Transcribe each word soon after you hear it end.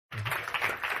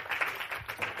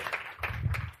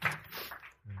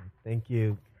Thank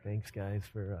you. Thanks, guys,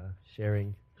 for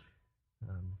sharing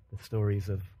the stories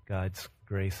of God's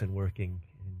grace and working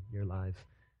in your lives.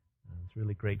 I was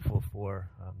really grateful for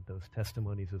those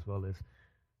testimonies, as well as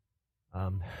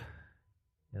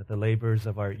the labors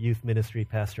of our youth ministry,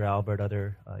 Pastor Albert,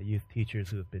 other youth teachers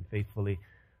who have been faithfully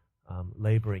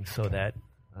laboring so that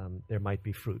there might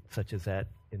be fruit such as that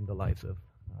in the lives of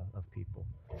people.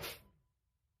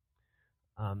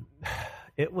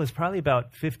 It was probably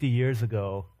about 50 years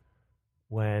ago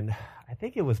when, I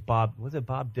think it was Bob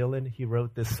Dylan? He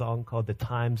wrote this song called "The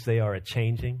Times They Are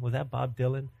A-Changing." Was that Bob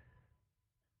Dylan?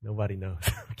 Nobody knows.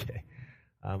 Okay.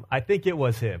 I think it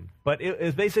was him. But it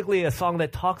was basically a song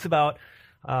that talks about,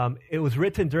 it was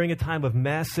written during a time of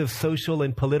massive social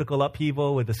and political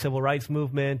upheaval with the civil rights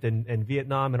movement and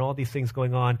Vietnam and all these things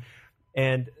going on.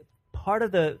 And part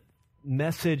of the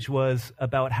message was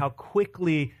about how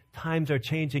quickly times are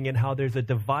changing and how there's a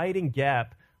dividing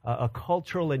gap, a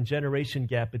cultural and generation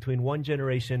gap between one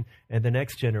generation and the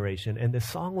next generation. And the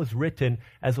song was written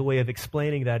as a way of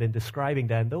explaining that and describing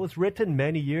that. And though it was written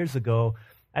many years ago,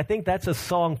 I think that's a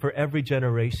song for every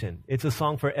generation. It's a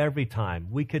song for every time.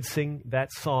 We could sing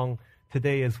that song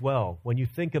today as well. When you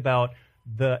think about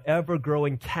the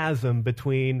ever-growing chasm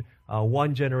between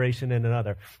one generation and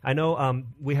another. I know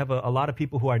we have a lot of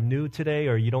people who are new today,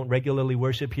 or you don't regularly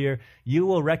worship here. You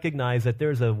will recognize that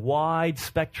there's a wide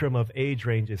spectrum of age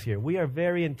ranges here. We are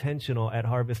very intentional at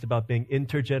Harvest about being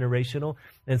intergenerational.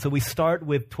 And so we start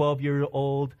with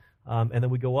 12-year-old, and then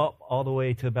we go up all the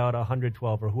way to about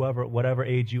 112 or whatever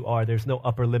age you are. There's no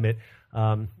upper limit.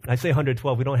 I say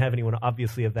 112. We don't have anyone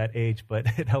obviously of that age, but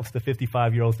it helps the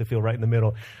 55-year-olds to feel right in the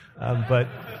middle. But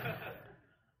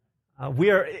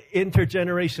we are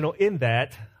intergenerational in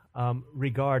that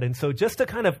regard. And so just to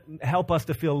kind of help us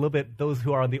to feel a little bit, those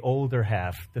who are on the older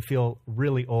half, to feel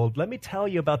really old, let me tell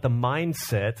you about the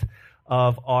mindset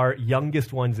of our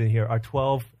youngest ones in here, our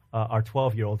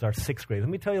 12-year-olds, our sixth grade. Let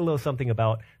me tell you a little something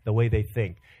about the way they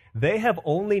think. They have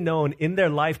only known in their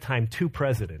lifetime two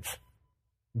presidents,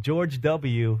 George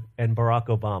W. and Barack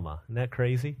Obama. Isn't that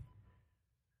crazy?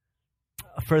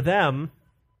 For them,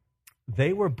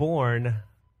 they were born,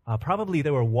 probably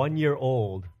they were 1 year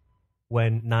old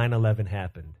when 9/11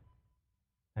 happened.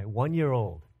 Right, 1 year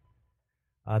old.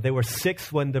 They were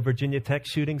 6 when the Virginia Tech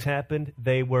shootings happened.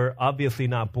 They were obviously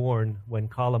not born when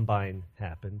Columbine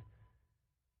happened.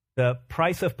 The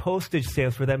price of postage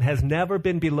stamps for them has never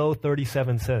been below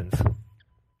 37 cents.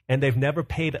 And they've never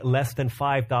paid less than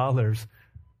 $5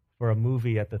 for a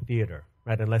movie at the theater,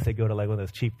 right? Unless they go to like one of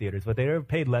those cheap theaters. But they never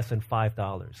paid less than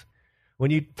 $5.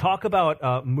 When you talk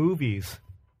about movies,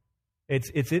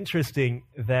 it's interesting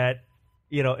that,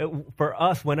 you know, for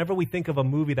us, whenever we think of a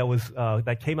movie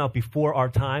that came out before our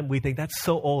time, we think that's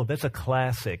so old. That's a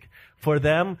classic. For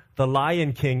them, The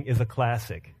Lion King is a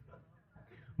classic.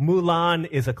 Mulan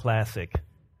is a classic.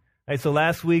 Right, so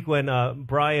last week when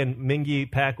Brian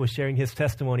Mingy Pack was sharing his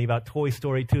testimony about Toy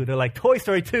Story 2, they're like, Toy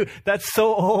Story 2, that's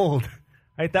so old.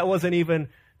 Right? That wasn't even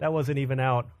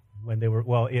out when they were,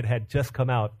 well, it had just come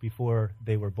out before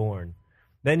they were born.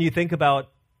 Then you think about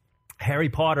Harry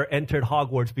Potter entered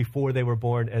Hogwarts before they were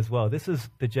born as well. This is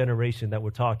the generation that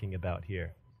we're talking about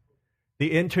here.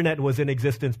 The internet was in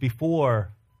existence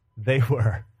before they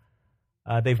were.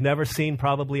 They've never seen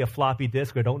probably a floppy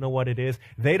disk or don't know what it is.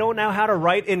 They don't know how to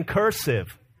write in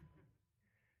cursive.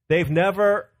 They've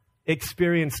never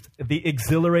experienced the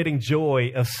exhilarating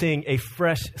joy of seeing a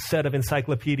fresh set of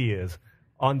encyclopedias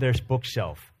on their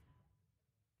bookshelf.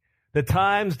 The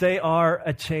times, they are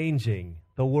a-changing.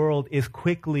 The world is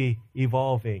quickly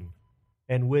evolving,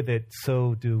 and with it,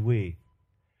 so do we.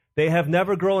 They have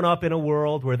never grown up in a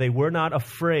world where they were not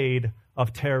afraid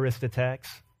of terrorist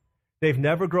attacks. They've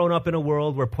never grown up in a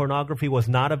world where pornography was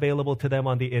not available to them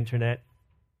on the internet.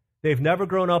 They've never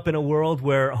grown up in a world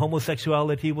where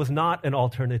homosexuality was not an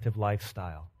alternative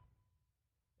lifestyle.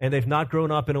 And they've not grown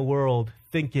up in a world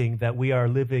thinking that we are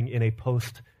living in a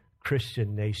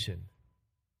post-Christian nation.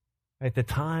 Right? The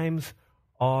times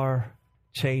are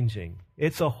changing.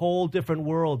 It's a whole different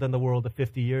world than the world of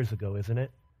 50 years ago, isn't it?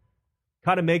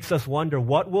 Kind of makes us wonder,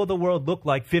 what will the world look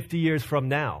like 50 years from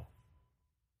now?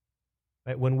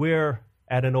 Right, when we're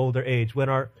at an older age, when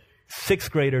our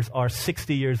sixth graders are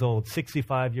 60 years old,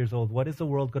 65 years old, what is the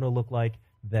world going to look like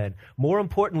then? More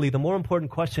importantly, the more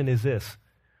important question is this: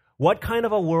 what kind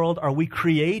of a world are we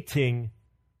creating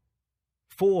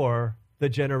for the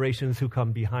generations who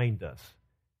come behind us?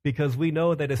 Because we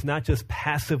know that it's not just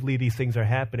passively these things are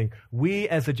happening. We,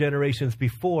 as the generations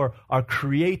before, are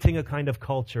creating a kind of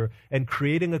culture and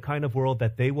creating a kind of world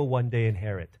that they will one day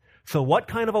inherit. So what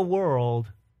kind of a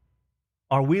world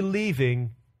are we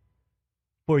leaving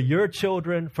for your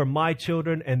children, for my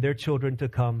children, and their children to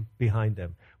come behind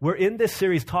them. We're in this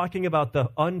series talking about the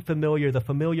unfamiliar, the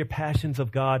familiar passions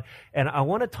of God. And I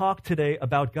want to talk today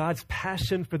about God's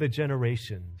passion for the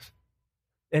generations.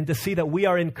 And to see that we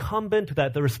are incumbent,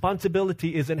 that the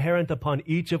responsibility is inherent upon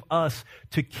each of us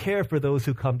to care for those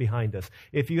who come behind us.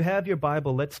 If you have your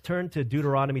Bible, let's turn to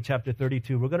Deuteronomy chapter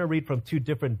 32. We're going to read from two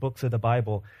different books of the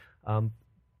Bible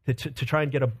to try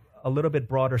and get a little bit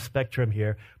broader spectrum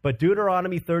here. But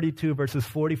Deuteronomy 32, verses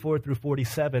 44 through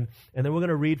 47, and then we're going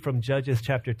to read from Judges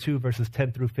chapter 2, verses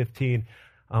 10 through 15.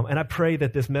 And I pray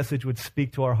that this message would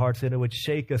speak to our hearts and it would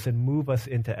shake us and move us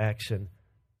into action.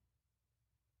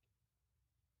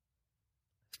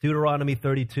 Deuteronomy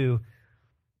 32,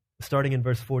 starting in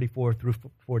verse 44 through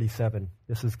 47.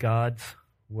 This is God's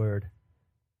word.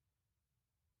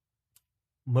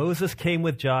 Moses came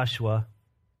with Joshua,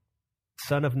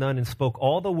 son of Nun, and spoke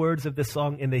all the words of this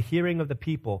song in the hearing of the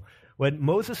people. When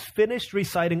Moses finished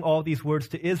reciting all these words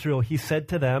to Israel, he said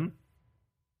to them,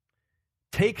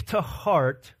 "Take to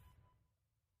heart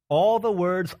all the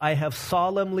words I have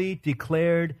solemnly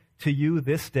declared to you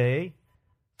this day,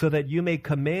 so that you may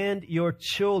command your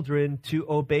children to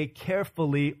obey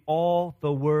carefully all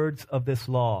the words of this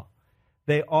law.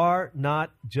 They are not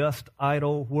just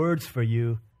idle words for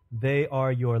you, they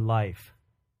are your life.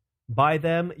 By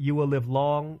them you will live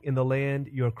long in the land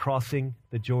you are crossing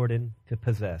the Jordan to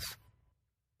possess."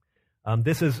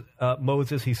 This is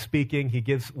Moses. He's speaking. He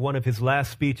gives one of his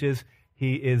last speeches.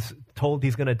 He is told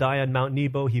he's going to die on Mount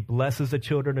Nebo. He blesses the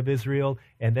children of Israel,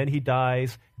 and then he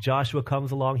dies. Joshua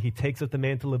comes along. He takes up the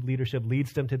mantle of leadership,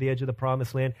 leads them to the edge of the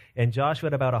promised land. And Joshua,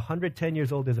 at about 110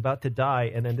 years old, is about to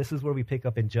die. And then this is where we pick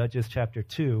up in Judges chapter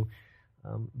 2,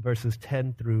 verses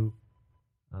 10 through,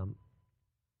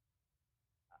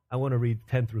 I want to read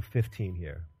 10 through 15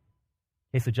 here.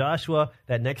 Okay, so Joshua,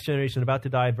 that next generation about to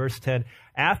die, verse 10.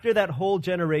 After that whole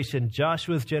generation,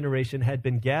 Joshua's generation, had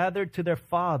been gathered to their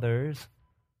fathers,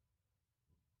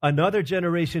 another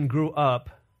generation grew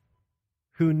up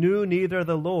who knew neither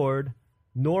the Lord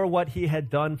nor what he had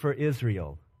done for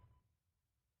Israel.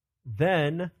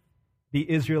 Then the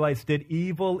Israelites did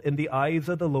evil in the eyes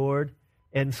of the Lord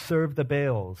and served the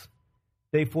Baals.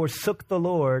 They forsook the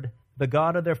Lord, the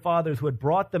God of their fathers, who had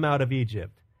brought them out of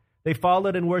Egypt. They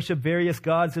followed and worshipped various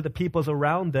gods of the peoples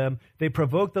around them. They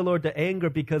provoked the Lord to anger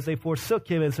because they forsook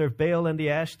him and served Baal and the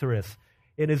Ashtoreths.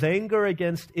 In his anger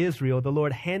against Israel, the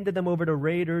Lord handed them over to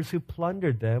raiders who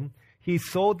plundered them. He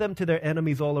sold them to their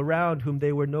enemies all around, whom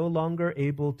they were no longer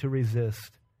able to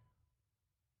resist.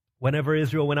 Whenever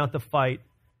Israel went out to fight,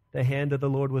 the hand of the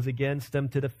Lord was against them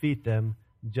to defeat them,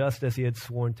 just as he had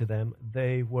sworn to them.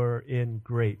 They were in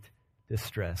great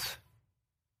distress.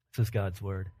 This is God's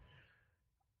word.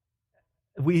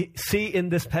 We see in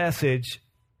this passage,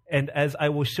 and as I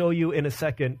will show you in a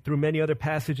second, through many other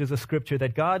passages of Scripture,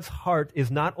 that God's heart is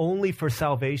not only for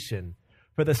salvation,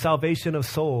 for the salvation of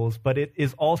souls, but it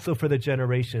is also for the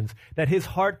generations. That his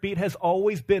heartbeat has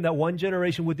always been that one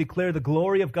generation would declare the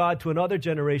glory of God to another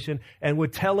generation and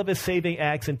would tell of his saving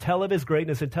acts and tell of his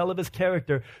greatness and tell of his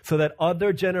character, so that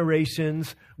other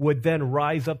generations would then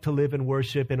rise up to live in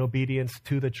worship and obedience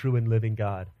to the true and living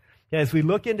God. As we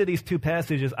look into these two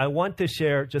passages, I want to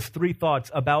share just three thoughts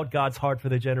about God's heart for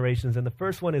the generations. And the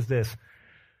first one is this: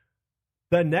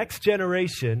 the next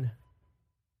generation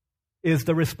is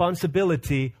the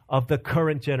responsibility of the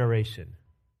current generation.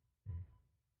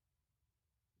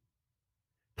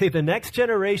 Okay, the next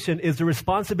generation is the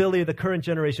responsibility of the current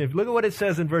generation. If you look at what it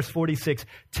says in verse 46,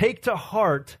 "Take to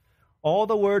heart all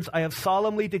the words I have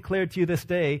solemnly declared to you this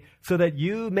day, so that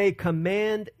you may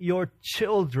command your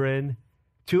children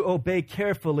to obey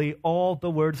carefully all the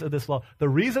words of this law." The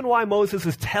reason why Moses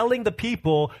is telling the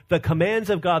people the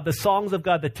commands of God, the songs of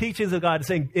God, the teachings of God,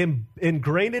 saying,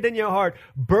 ingrain it in your heart,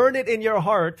 burn it in your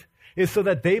heart, is so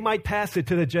that they might pass it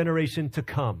to the generation to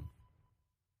come.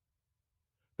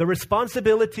 The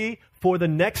responsibility for the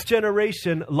next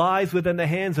generation lies within the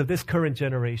hands of this current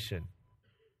generation.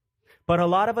 But a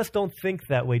lot of us don't think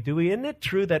that way, do we? Isn't it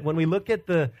true that when we look at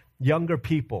the younger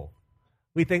people,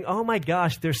 we think, oh my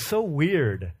gosh, they're so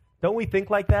weird. Don't we think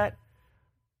like that?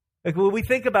 Like when we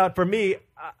think about, for me,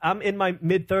 I'm in my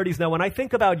mid-30s now. When I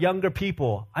think about younger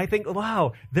people, I think,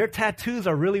 wow, their tattoos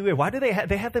are really weird. Why do they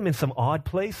have them in some odd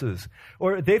places?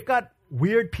 Or they've got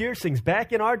weird piercings.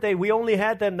 Back in our day, we only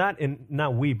had them,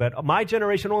 not we, but my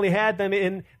generation only had them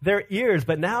in their ears.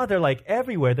 But now they're like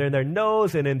everywhere. They're in their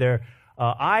nose and in their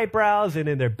eyebrows and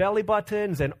in their belly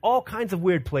buttons and all kinds of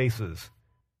weird places.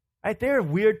 Right? They're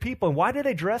weird people. And why do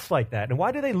they dress like that? And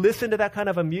why do they listen to that kind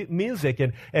of music?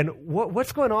 And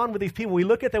what's going on with these people? We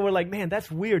look at them, we're like, man,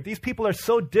 that's weird. These people are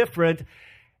so different.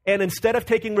 And instead of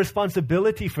taking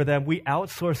responsibility for them, we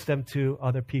outsource them to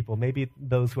other people, maybe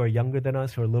those who are younger than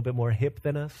us, who are a little bit more hip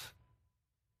than us.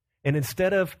 And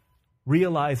instead of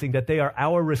realizing that they are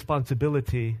our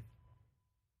responsibility,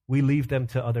 we leave them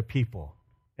to other people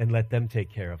and let them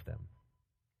take care of them.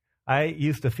 I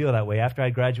used to feel that way after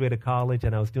I graduated college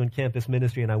and I was doing campus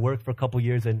ministry and I worked for a couple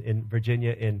years in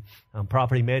Virginia in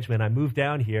property management. I moved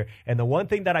down here, and the one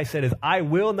thing that I said is, I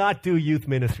will not do youth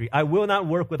ministry. I will not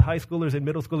work with high schoolers and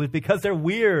middle schoolers because they're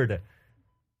weird.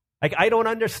 Like, I don't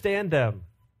understand them.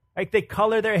 Like, they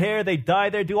color their hair, they dye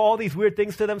their, do all these weird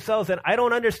things to themselves, and I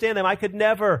don't understand them. I could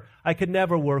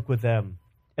never work with them.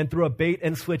 And through a bait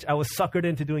and switch, I was suckered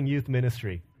into doing youth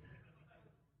ministry.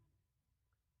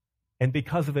 And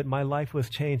because of it, my life was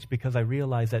changed because I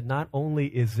realized that not only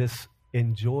is this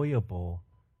enjoyable,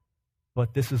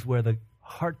 but this is where the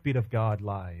heartbeat of God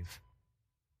lies,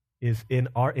 is in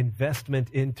our investment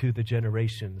into the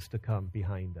generations to come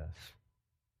behind us.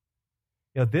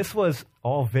 You know, this was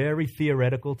all very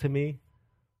theoretical to me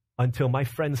until my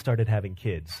friends started having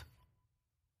kids.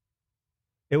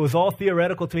 It was all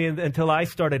theoretical to me until I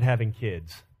started having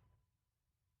kids.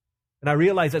 And I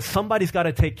realized that somebody's got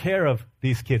to take care of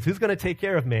these kids. Who's going to take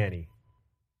care of Manny?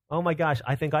 Oh my gosh,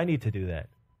 I think I need to do that.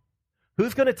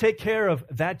 Who's going to take care of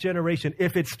that generation?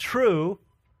 If it's true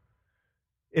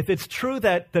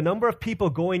that the number of people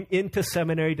going into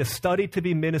seminary to study to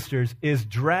be ministers is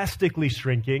drastically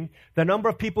shrinking, the number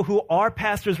of people who are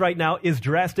pastors right now is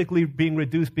drastically being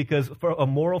reduced because for a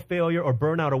moral failure or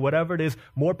burnout or whatever it is,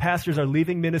 more pastors are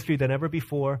leaving ministry than ever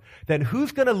before, then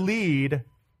who's going to lead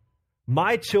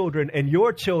my children and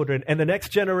your children and the next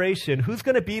generation? Who's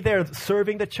going to be there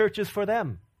serving the churches for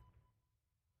them?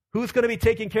 Who's going to be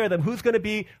taking care of them? Who's going to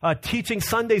be teaching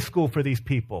Sunday school for these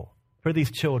people, for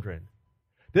these children?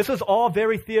 This was all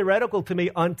very theoretical to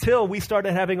me until we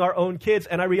started having our own kids,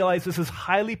 and I realized this is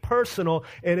highly personal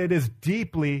and it is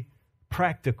deeply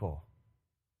practical.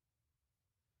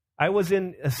 I was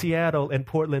in Seattle and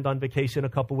Portland on vacation a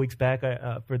couple weeks back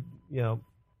for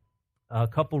a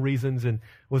couple reasons, and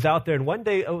was out there. And one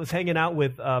day I was hanging out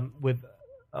with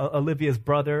Olivia's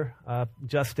brother,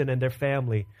 Justin, and their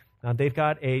family. They've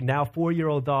got a now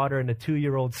 4-year-old daughter and a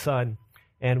 2-year-old son,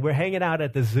 and we're hanging out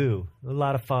at the zoo. A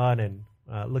lot of fun and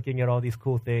looking at all these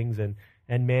cool things. And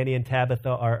Manny and Tabitha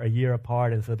are a year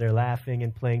apart, and so they're laughing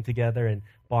and playing together. And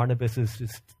Barnabas is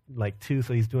just like 2,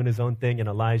 so he's doing his own thing. And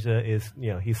Elijah is,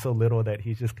 he's so little that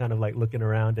he's just kind of like looking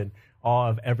around in awe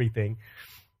of everything.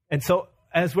 And so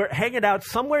as we're hanging out,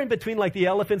 somewhere in between like the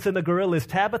elephants and the gorillas,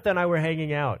 Tabitha and I were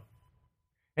hanging out.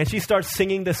 And she starts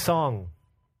singing this song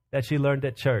that she learned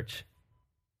at church.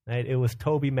 Right? It was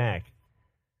Toby Mac.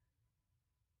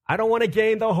 I don't want to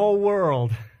gain the whole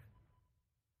world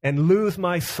and lose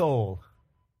my soul.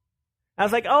 I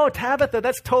was like, oh, Tabitha,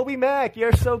 that's Toby Mac.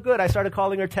 You're so good. I started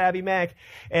calling her Tabby Mac.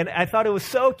 And I thought it was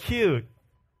so cute.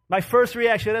 My first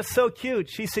reaction, that's so cute.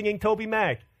 She's singing Toby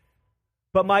Mac.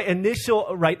 But my initial,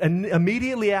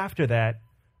 immediately after that,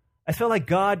 I felt like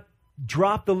God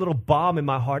dropped a little bomb in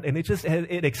my heart, and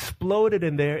it exploded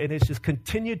in there, and it's just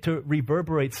continued to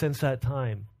reverberate since that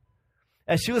time.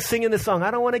 As she was singing this song,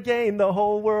 I don't want to gain the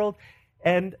whole world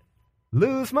and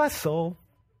lose my soul,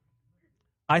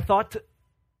 I thought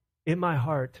in my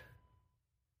heart,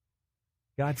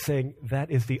 God saying,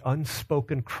 that is the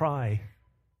unspoken cry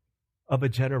of a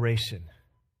generation.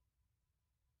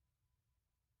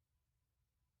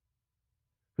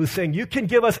 Who's saying, you can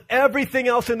give us everything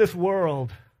else in this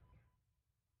world,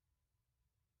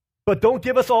 but don't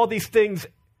give us all these things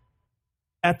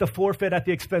at the forfeit, at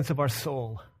the expense of our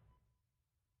soul.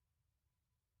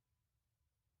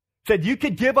 Said, you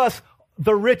could give us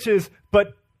the riches,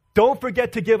 but don't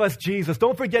forget to give us Jesus.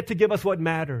 Don't forget to give us what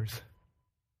matters.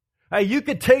 You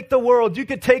could take the world, you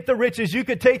could take the riches, you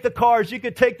could take the cars, you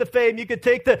could take the fame, you could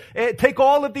take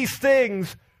all of these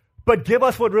things, but give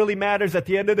us what really matters at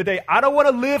the end of the day. I don't want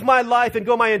to live my life and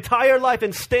go my entire life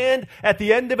and stand at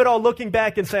the end of it all looking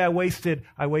back and say, I wasted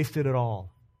it all.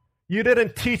 You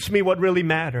didn't teach me what really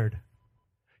mattered.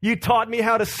 You taught me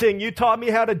how to sing. You taught me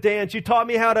how to dance. You taught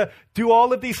me how to do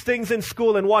all of these things in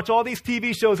school and watch all these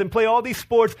TV shows and play all these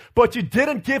sports, but you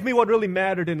didn't give me what really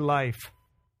mattered in life.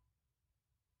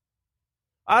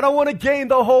 I don't want to gain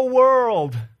the whole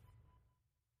world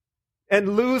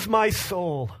and lose my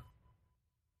soul.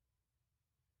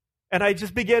 And I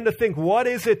just began to think, what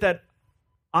is it that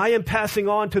I am passing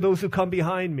on to those who come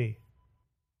behind me?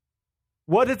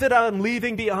 What is it I'm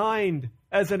leaving behind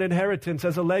as an inheritance,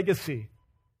 as a legacy?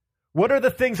 What are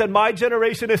the things that my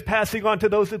generation is passing on to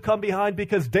those who come behind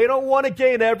because they don't want to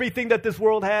gain everything that this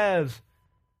world has?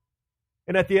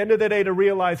 And at the end of the day, to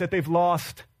realize that they've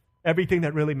lost everything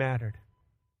that really mattered.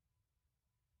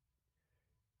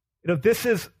 This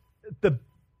is the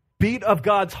beat of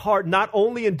God's heart, not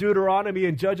only in Deuteronomy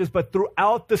and Judges, but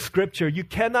throughout the Scripture. You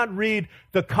cannot read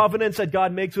the covenants that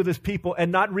God makes with his people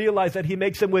and not realize that he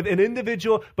makes them with an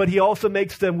individual, but he also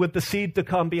makes them with the seed to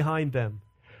come behind them.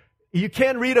 You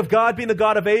can't read of God being the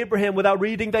God of Abraham without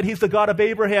reading that he's the God of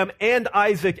Abraham and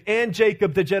Isaac and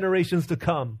Jacob, the generations to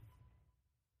come.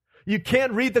 You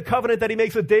can't read the covenant that he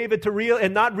makes with David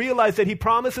and not realize that he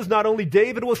promises not only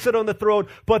David will sit on the throne,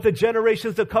 but the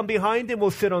generations that come behind him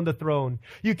will sit on the throne.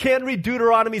 You can't read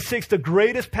Deuteronomy 6, the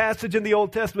greatest passage in the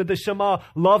Old Testament, the Shema,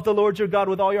 love the Lord your God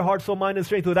with all your heart, soul, mind, and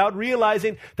strength, without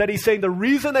realizing that he's saying the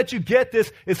reason that you get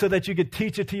this is so that you could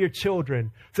teach it to your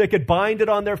children, so they could bind it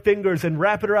on their fingers and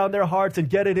wrap it around their hearts and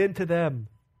get it into them.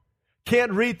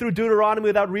 Can't read through Deuteronomy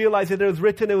without realizing that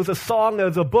it was a song, it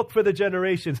was a book for the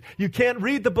generations. You can't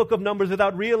read the book of Numbers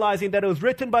without realizing that it was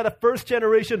written by the first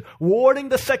generation, warning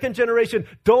the second generation,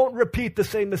 don't repeat the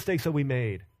same mistakes that we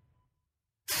made.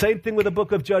 Same thing with the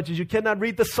book of Judges. You cannot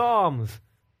read the Psalms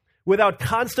without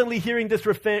constantly hearing this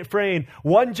refrain.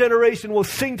 One generation will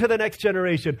sing to the next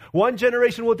generation. One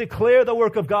generation will declare the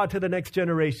work of God to the next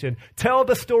generation. Tell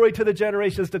the story to the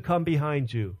generations to come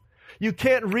behind you. You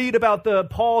can't read about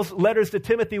Paul's letters to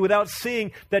Timothy without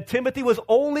seeing that Timothy was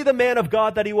only the man of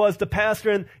God that he was, the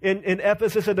pastor in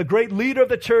Ephesus and the great leader of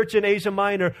the church in Asia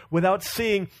Minor, without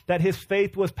seeing that his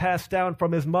faith was passed down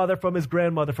from his mother, from his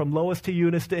grandmother, from Lois to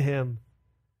Eunice to him.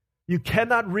 You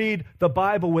cannot read the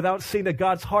Bible without seeing that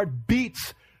God's heart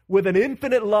beats with an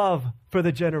infinite love for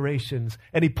the generations.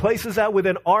 And he places that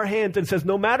within our hands and says,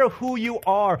 no matter who you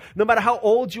are, no matter how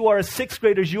old you are as sixth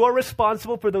graders, you are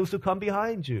responsible for those who come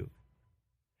behind you.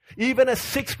 Even as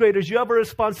sixth graders, you have a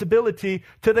responsibility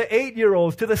to the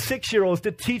 8-year-olds, to the 6-year-olds,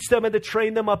 to teach them and to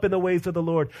train them up in the ways of the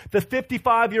Lord. The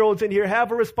 55-year-olds in here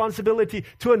have a responsibility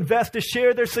to invest, to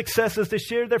share their successes, to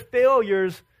share their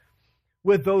failures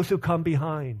with those who come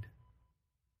behind.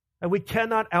 And we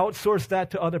cannot outsource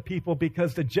that to other people,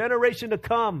 because the generation to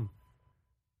come,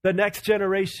 the next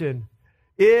generation,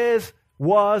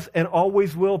 was, and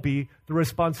always will be the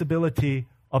responsibility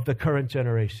of the current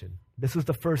generation. This is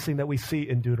the first thing that we see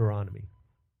in Deuteronomy.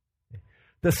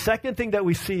 The second thing that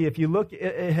we see, if you look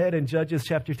ahead in Judges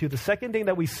chapter 2, the second thing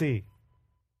that we see,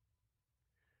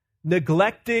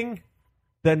 neglecting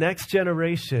the next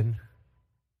generation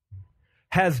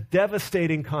has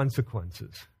devastating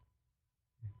consequences.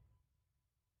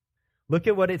 Look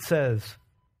at what it says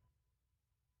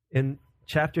in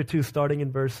chapter 2, starting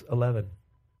in verse 11.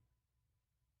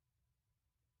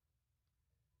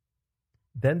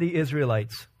 Then the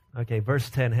Israelites, verse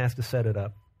 10 has to set it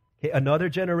up. Another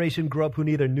generation grew up who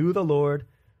neither knew the Lord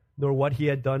nor what he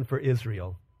had done for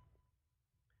Israel.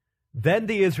 Then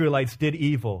the Israelites did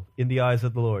evil in the eyes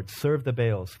of the Lord, served the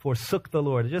Baals, forsook the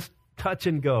Lord, just touch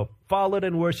and go, followed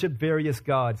and worshipped various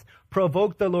gods,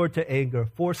 provoked the Lord to anger,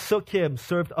 forsook him,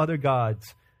 served other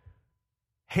gods,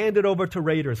 handed over to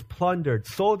raiders, plundered,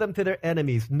 sold them to their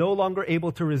enemies, no longer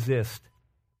able to resist.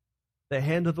 The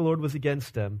hand of the Lord was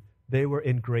against them. They were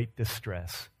in great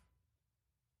distress.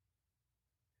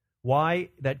 Why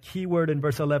that key word in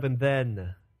verse 11,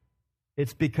 then?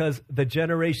 It's because the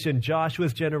generation,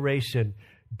 Joshua's generation,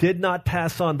 did not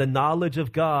pass on the knowledge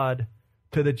of God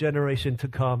to the generation to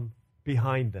come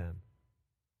behind them.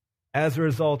 As a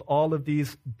result, all of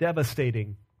these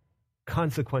devastating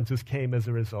consequences came as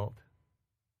a result.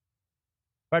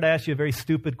 If I were to ask you a very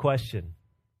stupid question,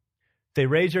 say,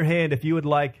 raise your hand if you would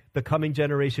like the coming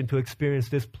generation to experience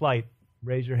this plight.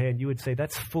 Raise your hand. You would say,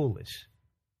 that's foolish.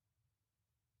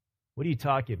 What are you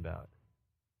talking about?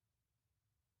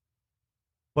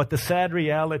 But the sad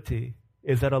reality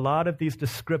is that a lot of these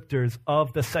descriptors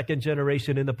of the second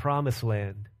generation in the promised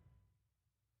land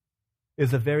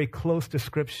is a very close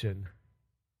description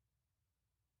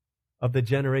of the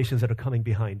generations that are coming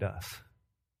behind us.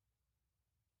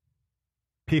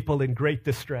 People in great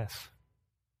distress,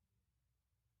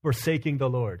 forsaking the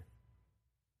Lord,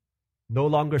 no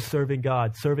longer serving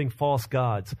God, serving false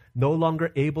gods, no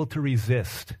longer able to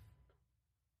resist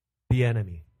the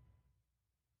enemy.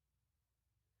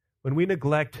 When we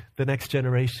neglect the next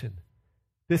generation,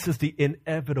 this is the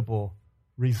inevitable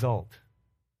result.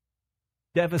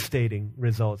 Devastating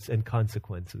results and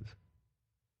consequences.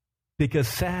 Because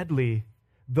sadly,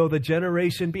 though the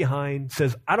generation behind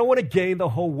says, I don't want to gain the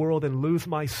whole world and lose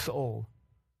my soul,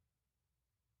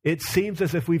 it seems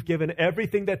as if we've given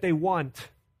everything that they want,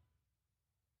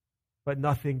 but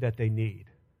nothing that they need.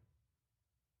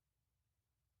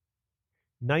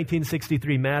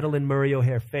 1963, Madalyn Murray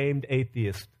O'Hair, famed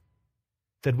atheist,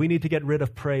 said we need to get rid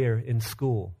of prayer in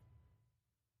school.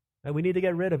 And we need to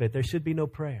get rid of it. There should be no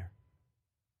prayer.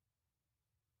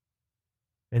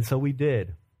 And so we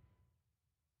did.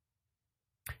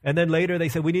 And then later they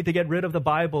said, we need to get rid of the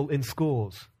Bible in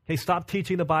schools. Okay, stop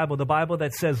teaching the Bible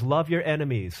that says love your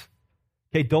enemies.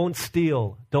 Okay, don't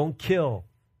steal, don't kill.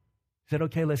 He said,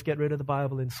 okay, let's get rid of the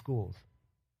Bible in schools.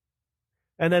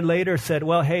 And then later said,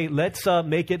 well, hey, let's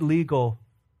make it legal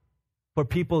for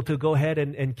people to go ahead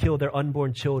and kill their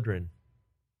unborn children.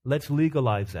 Let's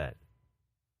legalize that.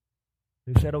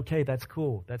 We said, okay, that's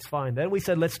cool, that's fine. Then we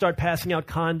said, let's start passing out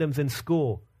condoms in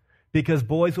school because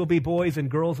boys will be boys and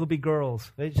girls will be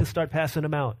girls. They just start passing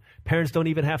them out. Parents don't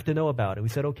even have to know about it. We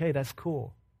said, okay, that's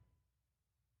cool.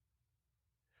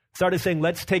 Started saying,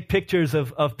 let's take pictures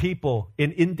of people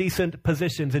in indecent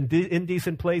positions, in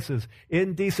indecent places,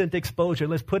 indecent exposure.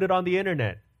 Let's put it on the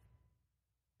internet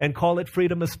and call it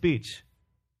freedom of speech.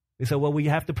 We said, well, we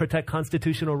have to protect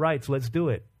constitutional rights. Let's do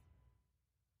it.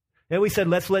 And we said,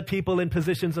 let's let people in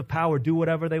positions of power do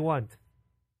whatever they want.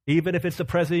 Even if it's the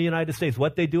President of the United States,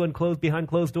 what they do behind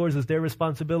closed doors is their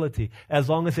responsibility, as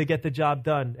long as they get the job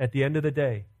done at the end of the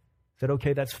day. Said,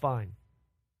 okay, that's fine.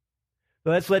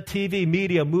 So let's let TV,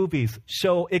 media, movies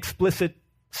show explicit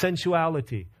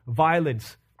sensuality,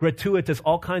 violence, gratuitous,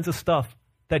 all kinds of stuff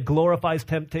that glorifies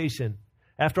temptation.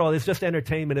 After all, it's just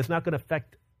entertainment. It's not going to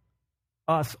affect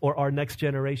us or our next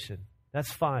generation.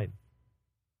 That's fine.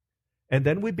 And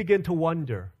then we begin to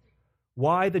wonder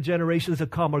why the generations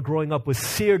that come are growing up with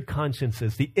seared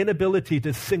consciences, the inability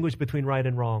to distinguish between right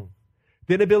and wrong,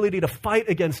 the inability to fight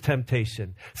against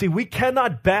temptation. See, we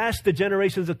cannot bash the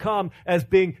generations that come as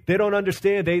being, they don't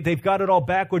understand, they've got it all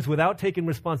backwards without taking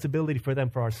responsibility for them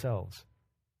for ourselves.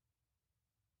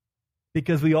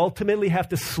 Because we ultimately have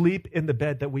to sleep in the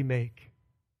bed that we make.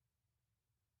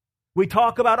 We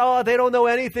talk about, they don't know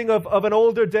anything of an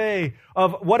older day,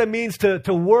 of what it means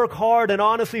to work hard and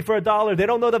honestly for $1. They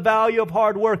don't know the value of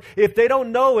hard work. If they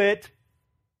don't know it,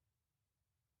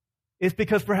 it's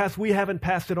because perhaps we haven't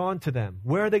passed it on to them.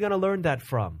 Where are they going to learn that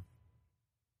from?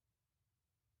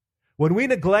 When we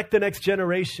neglect the next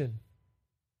generation,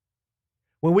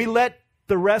 when we let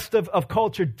the rest of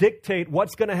culture dictate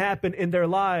what's going to happen in their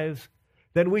lives,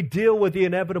 then we deal with the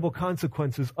inevitable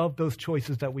consequences of those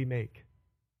choices that we make.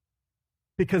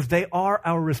 Because they are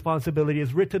our responsibility,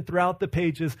 as written throughout the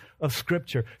pages of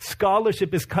Scripture.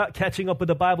 Scholarship is catching up with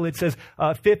the Bible. It says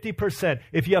 50%.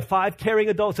 If you have 5 caring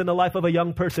adults in the life of a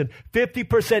young person,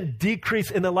 50%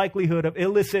 decrease in the likelihood of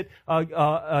illicit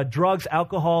drugs,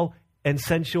 alcohol, and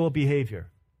sensual behavior.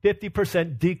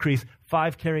 50% decrease,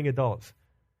 5 caring adults.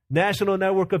 National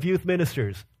Network of Youth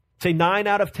Ministers say 9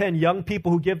 out of 10 young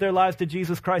people who give their lives to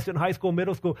Jesus Christ in high school,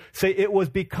 middle school, say it was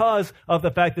because of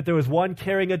the fact that there was one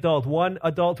caring adult, one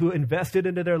adult who invested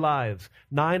into their lives.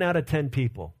 9 out of 10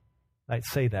 people, I'd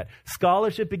say that.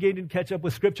 Scholarship beginning to catch up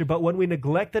with Scripture, but when we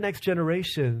neglect the next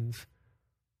generations,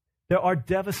 there are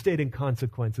devastating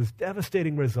consequences,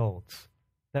 devastating results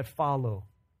that follow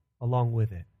along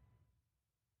with it.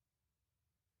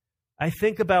 I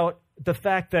think about the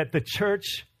fact that the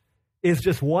church is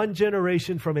just one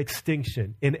generation from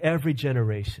extinction in every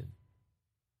generation.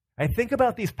 I think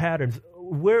about these patterns.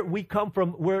 Where we come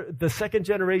from, we're the second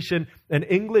generation, an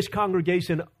English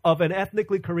congregation of an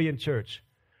ethnically Korean church.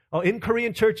 In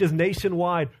Korean churches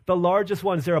nationwide, the largest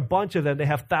ones, there are a bunch of them, they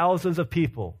have thousands of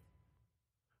people.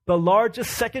 The largest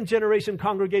second generation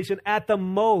congregation at the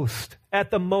most,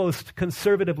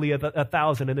 conservatively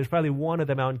 1,000, and there's probably one of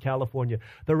them out in California.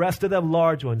 The rest of them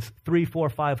large ones, 300,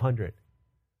 400, 500.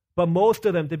 But most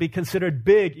of them, to be considered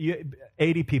big,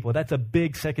 80 people. That's a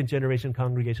big second-generation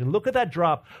congregation. Look at that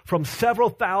drop from several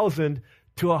thousand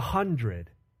to 100.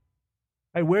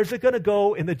 Right, where's it going to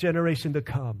go in the generation to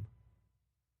come?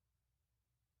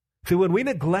 See, when we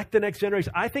neglect the next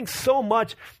generation, I think so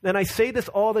much, and I say this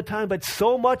all the time, but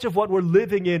so much of what we're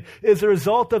living in is a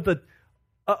result of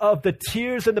the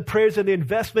tears and the prayers and the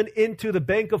investment into the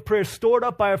bank of prayer stored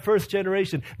up by our first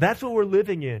generation. That's what we're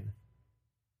living in.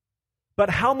 But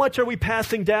how much are we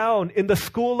passing down in the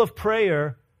school of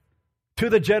prayer to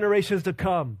the generations to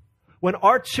come? When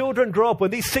our children grow up,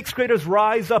 when these 6th graders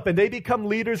rise up and they become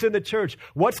leaders in the church,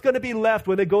 what's going to be left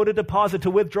when they go to deposit to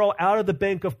withdraw out of the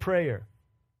bank of prayer?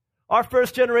 Our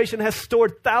first generation has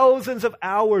stored thousands of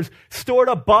hours, stored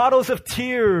up bottles of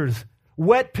tears,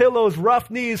 wet pillows,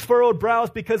 rough knees, furrowed brows,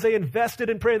 because they invested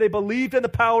in prayer. They believed in the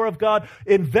power of God,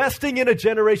 investing in a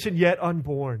generation yet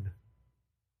unborn.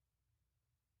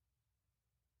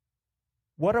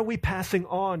 What are we passing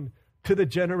on to the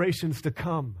generations to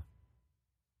come?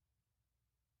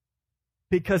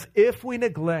 Because if we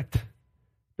neglect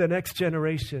the next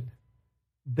generation,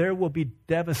 there will be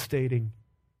devastating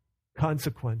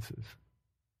consequences.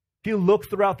 If you look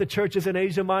throughout the churches in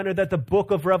Asia Minor, that the book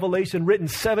of Revelation, written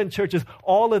 7 churches,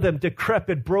 all of them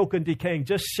decrepit, broken, decaying,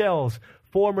 just shells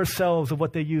former selves of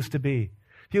what they used to be.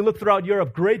 If you look throughout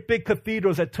Europe, great big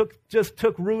cathedrals that just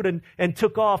took root and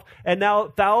took off, and now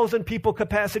 1,000 people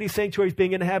capacity sanctuaries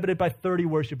being inhabited by 30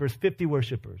 worshipers, 50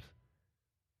 worshipers.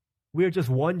 We are just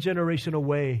one generation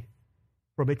away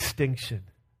from extinction.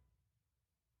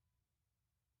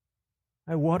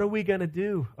 And what are we going to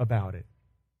do about it?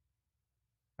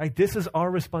 Right? This is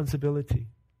our responsibility.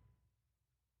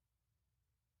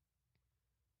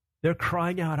 They're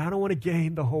crying out, I don't want to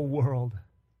gain the whole world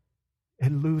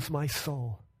and lose my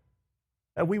soul.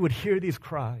 And we would hear these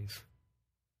cries.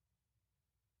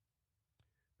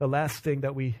 The last thing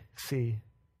that we see,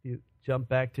 you jump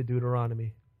back to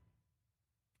Deuteronomy.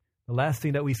 The last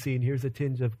thing that we see, and here's a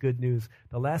tinge of good news.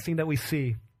 The last thing that we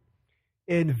see,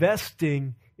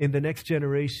 investing in the next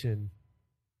generation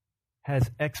has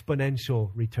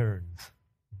exponential returns.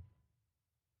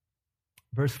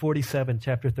 Verse 47,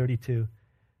 chapter 32.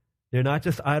 They're not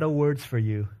just idle words for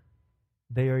you.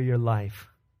 They are your life.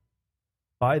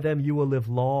 By them you will live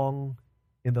long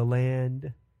in the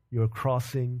land you are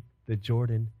crossing the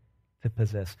Jordan to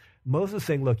possess. Moses is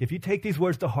saying, look, if you take these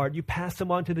words to heart, you pass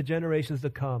them on to the generations to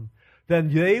come, then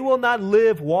they will not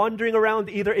live wandering around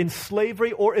either in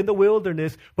slavery or in the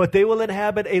wilderness, but they will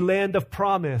inhabit a land of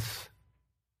promise.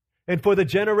 And for the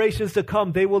generations to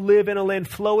come, they will live in a land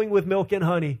flowing with milk and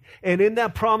honey. And in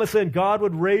that promise land, God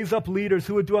would raise up leaders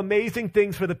who would do amazing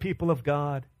things for the people of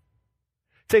God.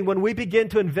 Saying when we begin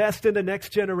to invest in the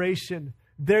next generation,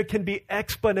 there can be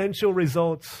exponential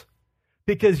results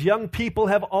because young people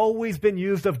have always been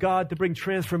used of God to bring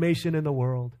transformation in the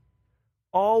world.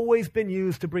 Always been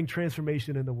used to bring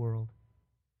transformation in the world.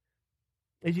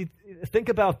 As you think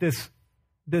about this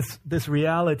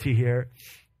reality here,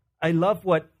 I love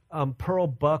what Pearl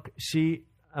Buck,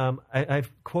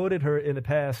 I've quoted her in the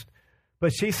past,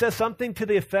 but she says something to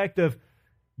the effect of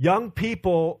young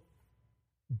people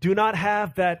do not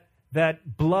have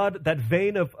that blood, that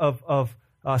vein of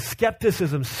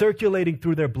skepticism circulating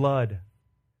through their blood.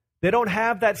 They don't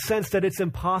have that sense that it's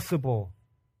impossible.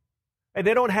 And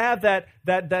they don't have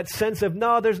that sense of,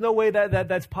 no, there's no way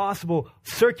that's possible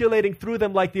circulating through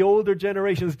them like the older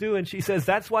generations do. And she says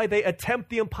that's why they attempt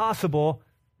the impossible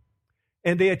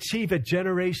and they achieve it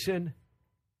generation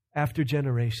after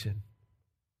generation.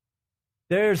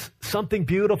 There's something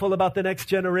beautiful about the next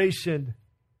generation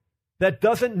that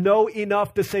doesn't know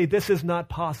enough to say this is not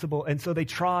possible, and so they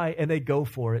try and they go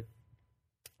for it.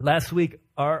 Last week,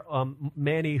 our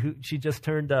Manny, she just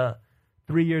turned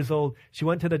 3 years old, she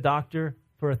went to the doctor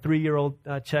for a 3-year-old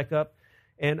checkup,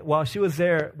 and while she was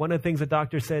there, one of the things the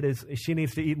doctor said is she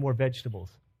needs to eat more vegetables.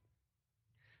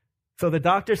 So the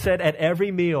doctor said at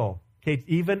every meal, okay,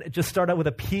 even just start out with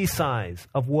a pea size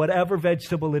of whatever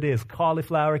vegetable it is,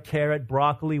 cauliflower, carrot,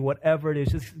 broccoli, whatever it is,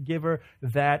 just give her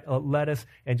that, lettuce,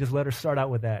 and just let her start out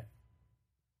with that.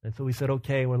 And so we said,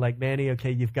 okay, we're like, Manny,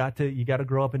 okay, you got to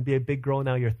grow up and be a big girl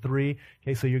now. You're 3,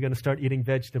 okay, so you're going to start eating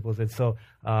vegetables. And so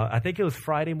I think it was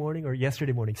Friday morning or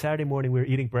yesterday morning, Saturday morning, we were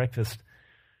eating breakfast.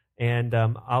 And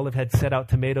Olive had set out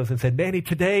tomatoes and said, Manny,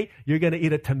 today you're going to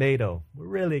eat a tomato. We're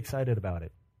really excited about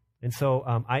it. And so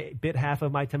I bit half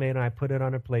of my tomato and I put it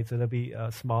on her plate so it'll be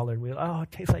smaller. And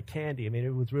it tastes like candy. I mean,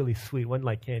 it was really sweet. It wasn't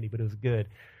like candy, but it was good.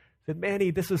 I said, Manny,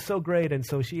 this is so great. And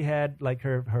so she had like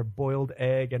her boiled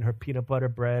egg and her peanut butter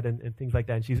bread and things like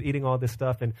that. And she's eating all this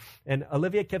stuff. And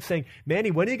Olivia kept saying, Manny,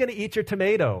 when are you going to eat your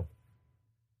tomato?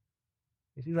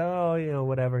 And she's like, oh,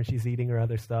 whatever. And she's eating her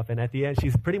other stuff. And at the end,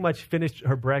 she's pretty much finished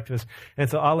her breakfast. And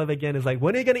so Olive again is like,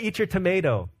 when are you going to eat your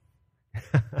tomato?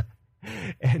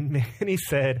 And Manny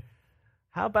said,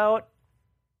 How about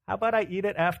I eat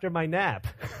it after my nap?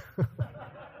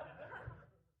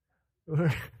 So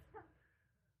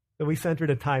we sent her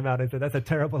to timeout and said, that's a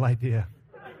terrible idea.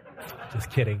 Just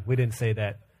kidding. We didn't say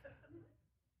that.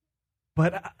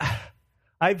 But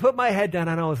I put my head down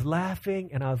and I was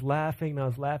laughing and I was laughing and I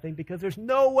was laughing because there's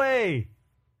no way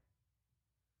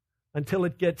until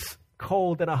it gets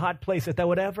cold in a hot place that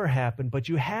would ever happen. But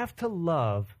you have to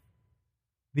love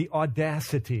the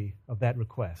audacity of that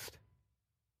request.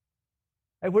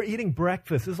 And we're eating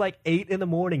breakfast. It's like 8 in the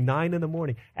morning, 9 in the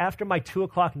morning. After my 2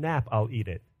 o'clock nap, I'll eat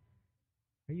it.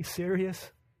 Are you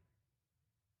serious?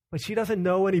 But she doesn't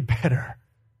know any better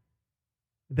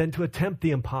than to attempt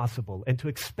the impossible and to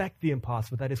expect the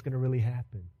impossible, that it's going to really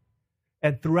happen.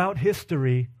 And throughout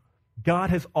history,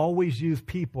 God has always used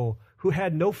people who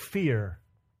had no fear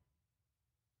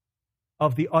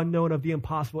of the unknown, of the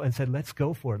impossible, and said, let's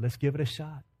go for it. Let's give it a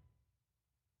shot.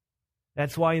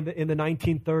 That's why in the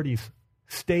 1930s,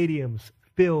 stadiums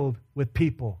filled with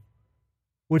people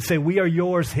would say, we are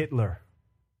yours, Hitler.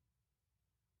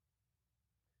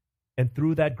 And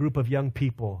through that group of young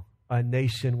people, a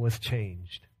nation was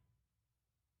changed.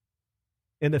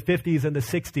 In the 50s and the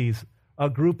 60s, a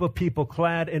group of people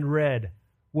clad in red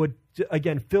would,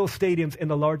 again, fill stadiums in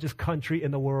the largest country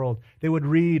in the world. They would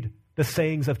read the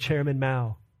sayings of Chairman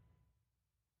Mao,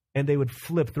 and they would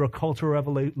flip through a cultural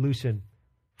revolution,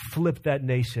 flip that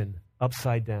nation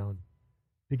upside down.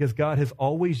 Because God has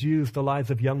always used the lives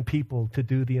of young people to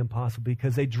do the impossible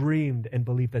because they dreamed and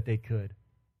believed that they could.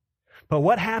 But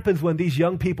what happens when these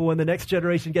young people, when the next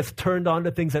generation gets turned on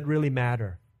to things that really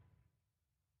matter?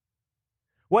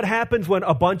 What happens when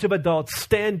a bunch of adults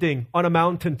standing on a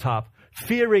mountaintop,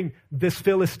 fearing this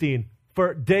Philistine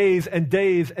for days and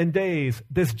days and days,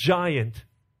 this giant,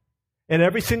 and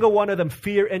every single one of them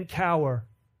fear and cower,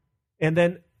 and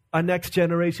then a next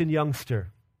generation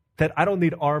youngster said, I don't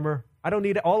need armor.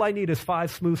 All I need is 5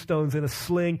 smooth stones and a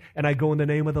sling, and I go in the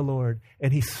name of the Lord.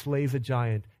 And he slays a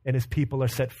giant, and his people are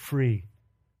set free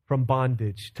from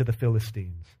bondage to the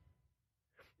Philistines.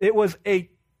 It was a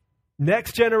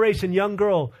next generation young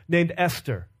girl named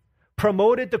Esther,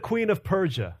 promoted to Queen of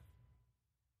Persia.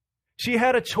 She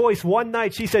had a choice one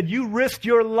night. She said, you risked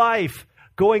your life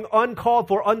going uncalled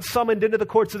for, unsummoned into the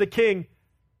courts of the king.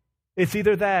 It's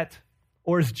either that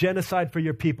or it's genocide for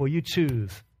your people. You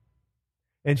choose.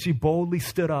 And she boldly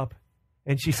stood up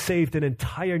and she saved an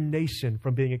entire nation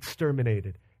from being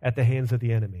exterminated at the hands of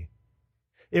the enemy.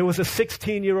 It was a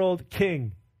 16-year-old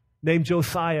king named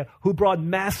Josiah who brought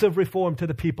massive reform to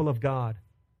the people of God.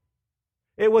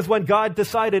 It was when God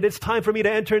decided it's time for me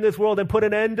to enter in this world and put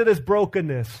an end to this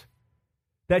brokenness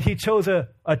that he chose a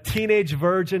teenage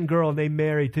virgin girl named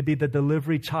Mary to be the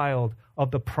delivery child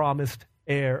of the promised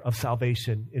heir of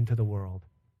salvation into the world.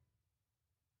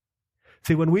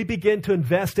 See, when we begin to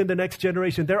invest in the next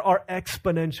generation, there are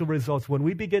exponential results. When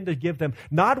we begin to give them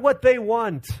not what they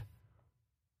want,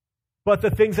 but the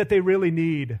things that they really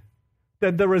need,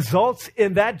 then the results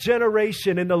in that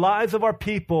generation, in the lives of our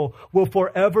people, will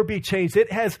forever be changed.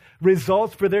 It has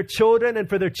results for their children and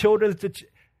for their children's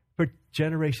for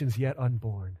generations yet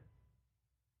unborn.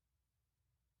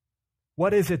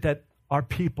 What is it that our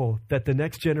people, that the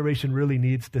next generation really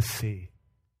needs to see?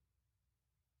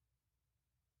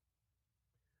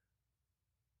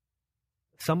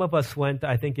 Some of us went,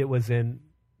 I think it was in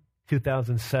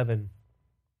 2007,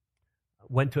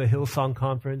 went to a Hillsong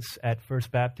conference at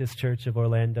First Baptist Church of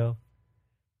Orlando.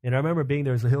 And I remember being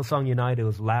there. It was a Hillsong United. It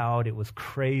was loud. It was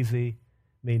crazy.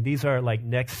 I mean, these are like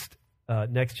next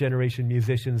generation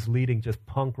musicians leading just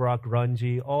punk rock,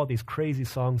 grungy, all these crazy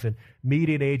songs. And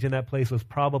median age in that place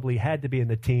had to be in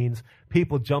the teens.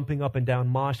 People jumping up and down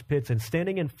mosh pits, and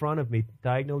standing in front of me,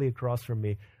 diagonally across from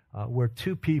me, were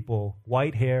 2 people,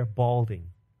 white hair, balding,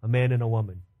 a man and a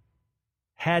woman.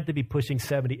 Had to be pushing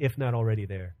 70, if not already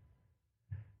there.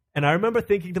 And I remember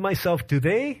thinking to myself, do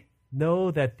they know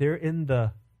that they're in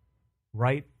the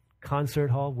right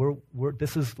concert hall?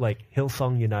 This is like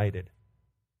Hillsong United.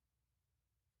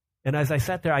 And as I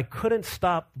sat there, I couldn't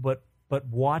stop but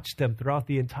watch them throughout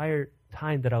the entire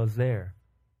time that I was there.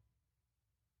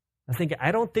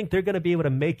 I don't think they're going to be able to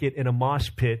make it in a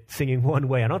mosh pit singing one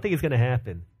way. I don't think it's going to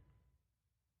happen.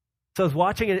 So I was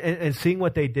watching it and seeing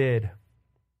what they did.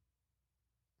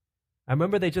 I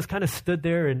remember they just kind of stood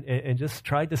there and just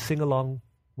tried to sing along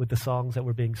with the songs that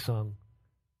were being sung.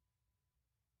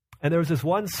 And there was this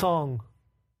one song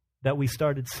that we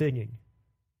started singing.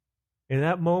 In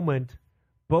that moment,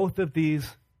 both of these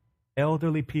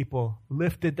elderly people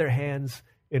lifted their hands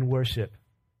in worship.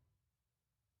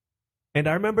 And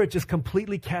I remember it just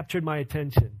completely captured my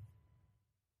attention.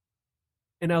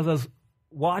 And as I was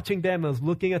watching them, I was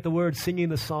looking at the words, singing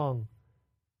the song.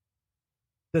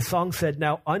 The song said,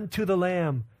 now unto the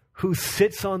Lamb who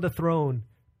sits on the throne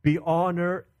be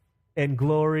honor and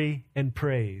glory and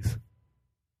praise.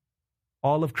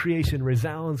 All of creation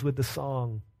resounds with the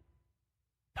song,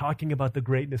 talking about the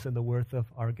greatness and the worth of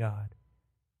our God.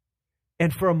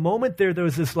 And for a moment there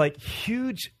was this like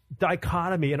huge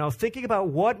dichotomy. And I was thinking about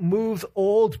what moves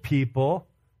old people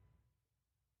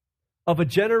of a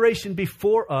generation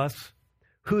before us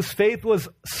whose faith was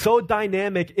so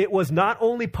dynamic, it was not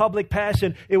only public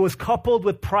passion, it was coupled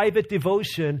with private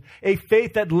devotion, a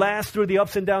faith that lasts through the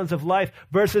ups and downs of life,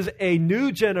 versus a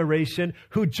new generation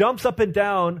who jumps up and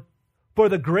down for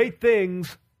the great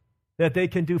things that they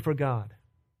can do for God.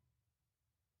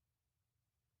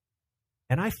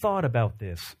 And I thought about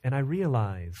this, and I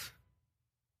realize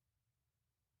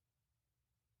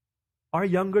our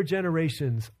younger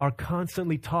generations are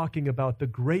constantly talking about the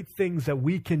great things that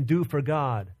we can do for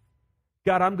God.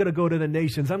 God, I'm going to go to the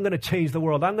nations. I'm going to change the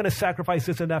world. I'm going to sacrifice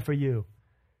this and that for you.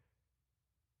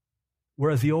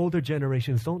 Whereas the older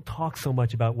generations don't talk so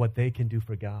much about what they can do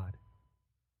for God.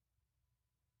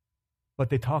 but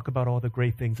they talk about all the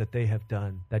great things that they have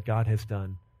done, that God has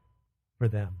done for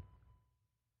them.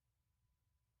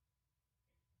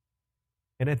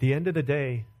 And at the end of the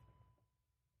day,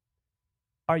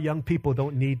 our young people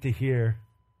don't need to hear,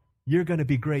 you're going to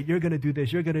be great, you're going to do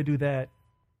this, you're going to do that,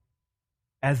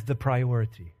 as the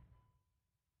priority.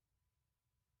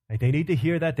 They need to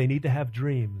hear that. They need to have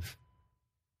dreams.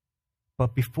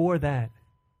 But before that,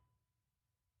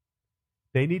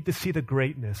 they need to see the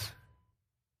greatness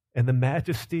and the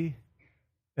majesty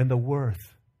and the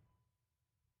worth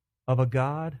of a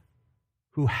God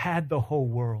who had the whole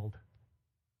world.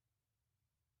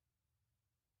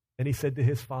 And he said to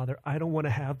his Father, I don't want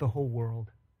to have the whole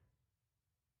world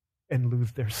and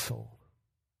lose their soul.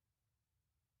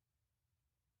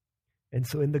 And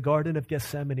so in the Garden of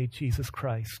Gethsemane, Jesus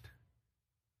Christ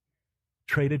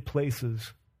traded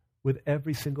places with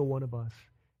every single one of us.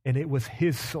 And it was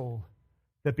his soul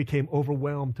that became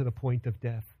overwhelmed to the point of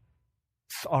death,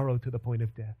 sorrow to the point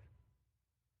of death.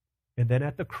 And then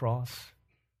at the cross,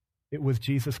 it was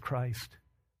Jesus Christ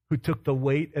who took the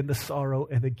weight and the sorrow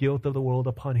and the guilt of the world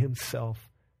upon himself,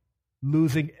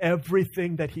 losing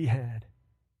everything that he had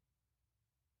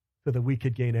so that we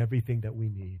could gain everything that we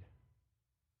need.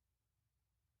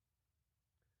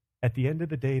 At the end of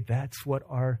the day, that's what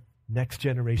our next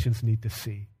generations need to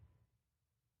see.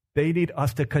 They need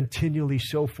us to continually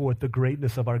show forth the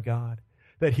greatness of our God,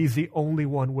 that he's the only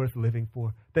one worth living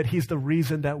for, that he's the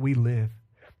reason that we live,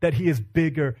 that he is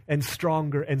bigger and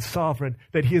stronger and sovereign,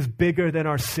 that he is bigger than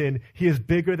our sin, he is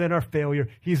bigger than our failure,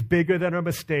 he's bigger than our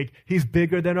mistake, he's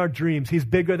bigger than our dreams, he's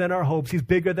bigger than our hopes, he's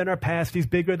bigger than our past, he's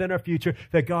bigger than our future,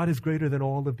 that God is greater than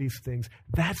all of these things.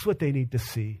 That's what they need to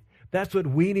see. That's what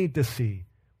we need to see.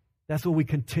 That's what we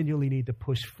continually need to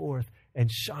push forth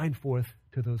and shine forth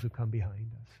to those who come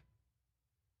behind us.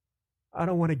 I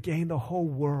don't want to gain the whole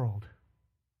world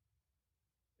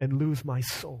and lose my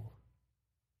soul.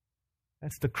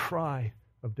 That's the cry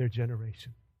of their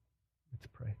generation. Let's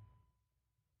pray.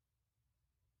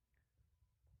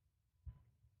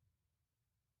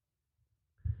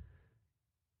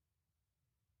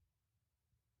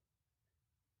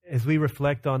 As we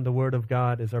reflect on the Word of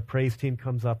God, as our praise team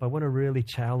comes up, I want to really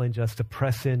challenge us to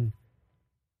press in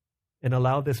and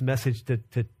allow this message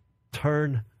to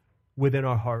turn within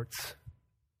our hearts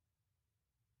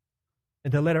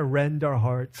and to let it rend our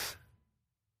hearts.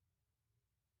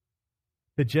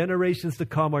 The generations to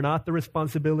come are not the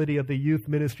responsibility of the youth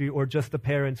ministry or just the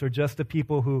parents or just the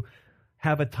people who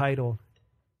have a title.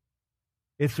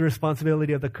 It's the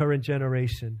responsibility of the current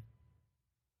generation.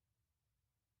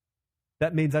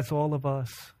 That means that's all of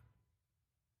us.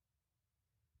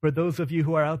 For those of you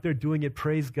who are out there doing it,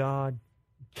 praise God.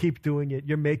 Keep doing it.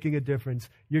 You're making a difference.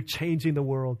 You're changing the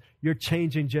world. You're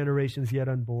changing generations yet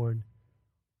unborn.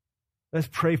 Let's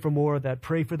pray for more of that.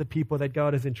 Pray for the people that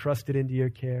God has entrusted into your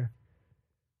care.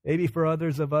 Maybe for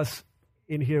others of us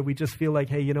in here, we just feel like,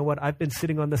 hey, you know what? I've been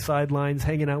sitting on the sidelines,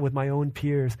 hanging out with my own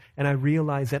peers, and I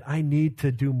realize that I need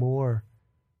to do more.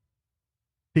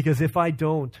 Because if I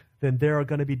don't, then there are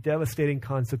going to be devastating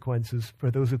consequences for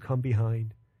those who come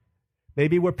behind.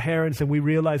 Maybe we're parents and we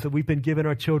realize that we've been giving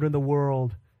our children the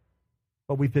world,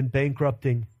 but we've been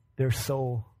bankrupting their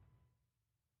soul.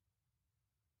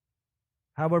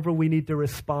 However we need to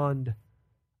respond,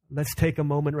 let's take a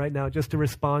moment right now just to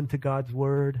respond to God's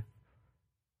word.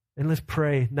 And let's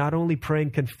pray, not only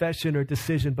praying confession or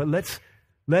decision, but let's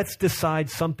decide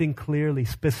something clearly,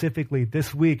 specifically.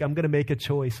 This week, I'm going to make a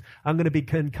choice. I'm going to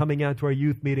begin coming out to our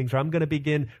youth meetings, or I'm going to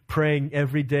begin praying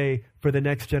every day for the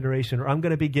next generation, or I'm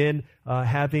going to begin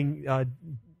having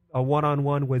a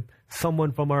one-on-one with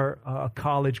someone from our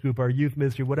college group, our youth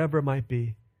ministry, whatever it might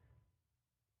be,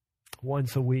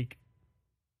 once a week.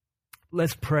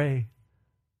 Let's pray.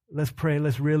 Let's pray.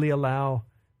 Let's really allow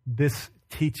this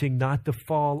teaching not to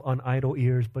fall on idle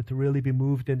ears, but to really be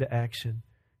moved into action.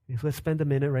 So let's spend a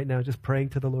minute right now just praying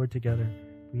to the Lord together.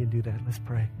 We can do that. Let's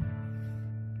pray.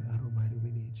 God Almighty,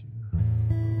 we need you.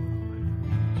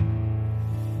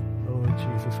 Lord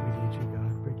Jesus, we need you,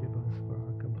 God. Forgive us for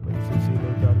our complacency,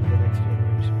 Lord God, in the next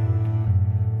generation, Lord God.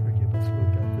 Forgive us,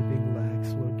 Lord God, for being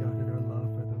lax, Lord God, in our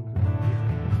love for those who are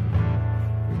behind us.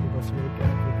 Forgive us, Lord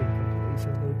God, for being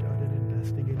complacent, Lord God, in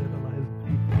investing into the lives of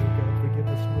people, Lord God. Forgive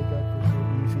us, Lord God, for so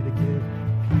easy to give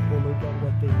people, Lord God,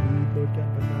 what they need, Lord God,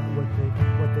 but not what they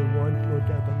want, Lord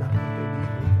God, but not what they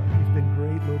need, Lord God. You've been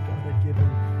great, Lord God, at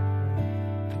giving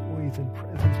toys and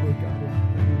presents, Lord God, and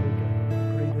candy, Lord God, but not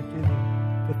great at giving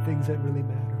the things that really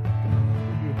matter.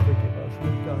 You forgive us,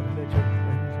 Lord God, and that your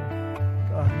cleanse us.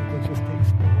 God, let's just take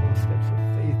small steps of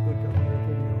faith, Lord God,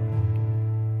 wherever we are, Lord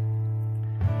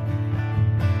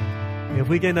God. If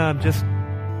we can just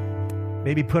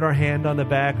maybe put our hand on the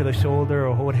back or the shoulder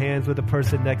or hold hands with the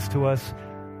person next to us.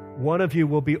 One of you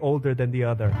will be older than the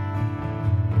other.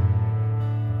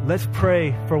 Let's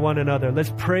pray for one another.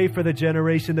 Let's pray for the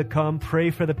generation to come. Pray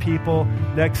for the people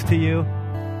next to you.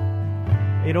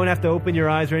 You don't have to open your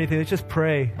eyes or anything. Let's just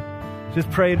pray. Just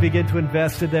pray and begin to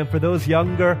invest in them. For those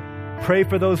younger, pray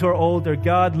for those who are older.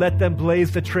 God, let them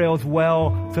blaze the trails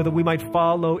well so that we might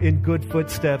follow in good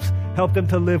footsteps. Help them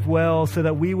to live well so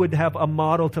that we would have a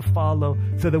model to follow,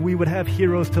 so that we would have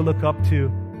heroes to look up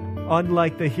to.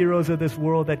 Unlike the heroes of this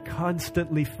world that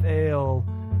constantly fail,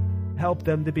 help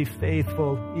them to be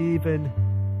faithful even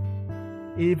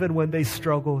when they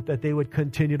struggle, that they would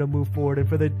continue to move forward. And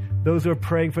for those who are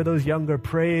praying for those younger,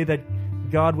 pray that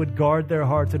God would guard their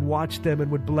hearts and watch them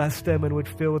and would bless them and would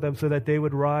fill them so that they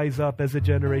would rise up as a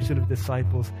generation of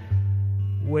disciples,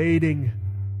 waiting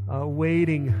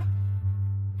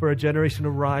for a generation to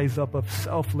rise up of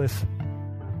selfless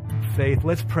faith.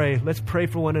 Let's pray. Let's pray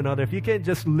for one another. If you can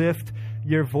just lift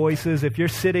your voices. If you're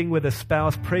sitting with a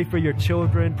spouse, pray for your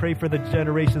children. Pray for the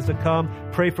generations to come.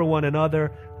 Pray for one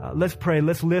another. Let's pray.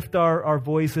 Let's lift our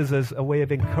voices as a way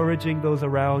of encouraging those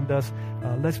around us.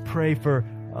 Let's pray for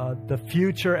the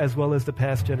future as well as the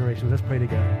past generations. Let's pray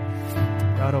together.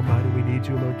 God Almighty, we need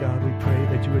you, Lord God. We pray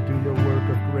that you would do your work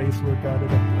of grace, Lord God,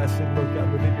 and of blessing, Lord God,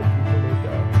 within your people, Lord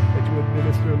God. That you would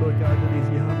minister, Lord God, to these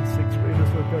young sixth graders,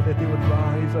 Lord God, that they would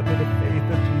rise up in the faith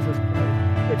of Jesus Christ.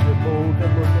 That you would mold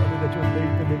them, Lord God, and that you would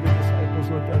make them into disciples,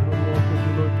 Lord God, who will walk with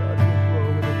you, Lord God, who will grow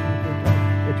in the truth, Lord God.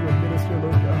 That you would minister,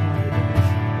 Lord God, into these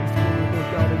schools, Lord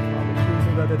God, and colleges,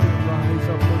 Lord God, that they would rise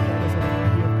up, Lord God, as an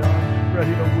army of God,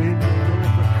 ready to win the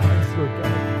world for Christ, Lord God.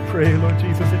 Pray, Lord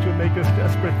Jesus, that you would make us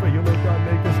desperate for you, Lord God.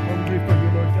 Make us hungry for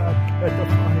you, Lord God. That the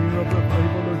fire of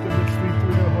revival, Lord God, would sweep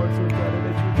through their hearts, Lord God, and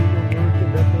that you do your work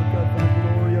in them, Lord God, for the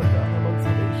glory of God amongst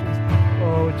the nations.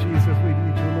 Oh, Jesus, we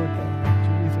need you, Lord God.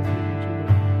 Jesus, we need you,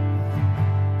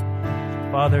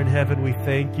 Lord. Father in heaven, we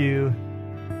thank you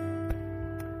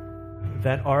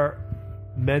that our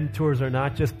mentors are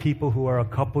not just people who are a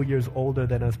couple years older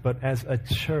than us, but as a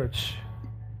church,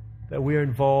 that we are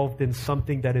involved in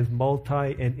something that is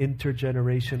multi and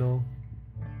intergenerational.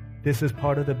 This is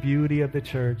part of the beauty of the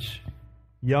church.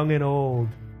 Young and old,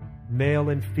 male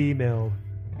and female,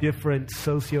 different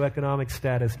socioeconomic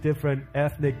status, different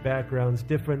ethnic backgrounds,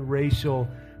 different racial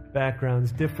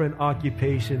backgrounds, different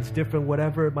occupations, different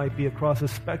whatever it might be across the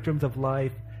spectrums of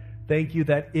life. Thank you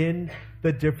that in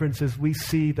the differences we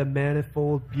see the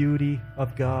manifold beauty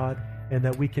of God and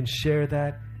that we can share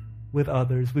that with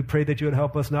others. We pray that you would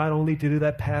help us not only to do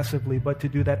that passively, but to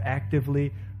do that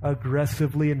actively,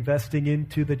 aggressively, investing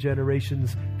into the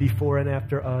generations before and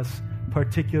after us,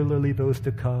 particularly those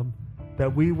to come,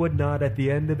 that we would not at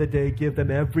the end of the day give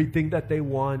them everything that they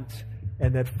want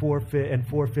and that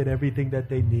forfeit everything that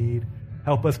they need.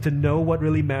 Help us to know what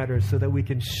really matters so that we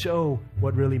can show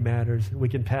what really matters. We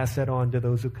can pass that on to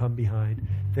those who come behind.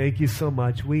 Thank you so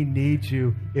much. We need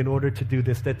you in order to do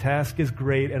this. The task is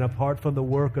great, and apart from the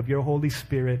work of your Holy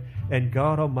Spirit and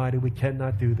God Almighty, we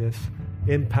cannot do this.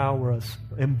 Empower us,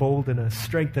 embolden us,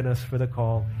 strengthen us for the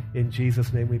call. In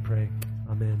Jesus' name we pray.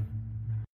 Amen.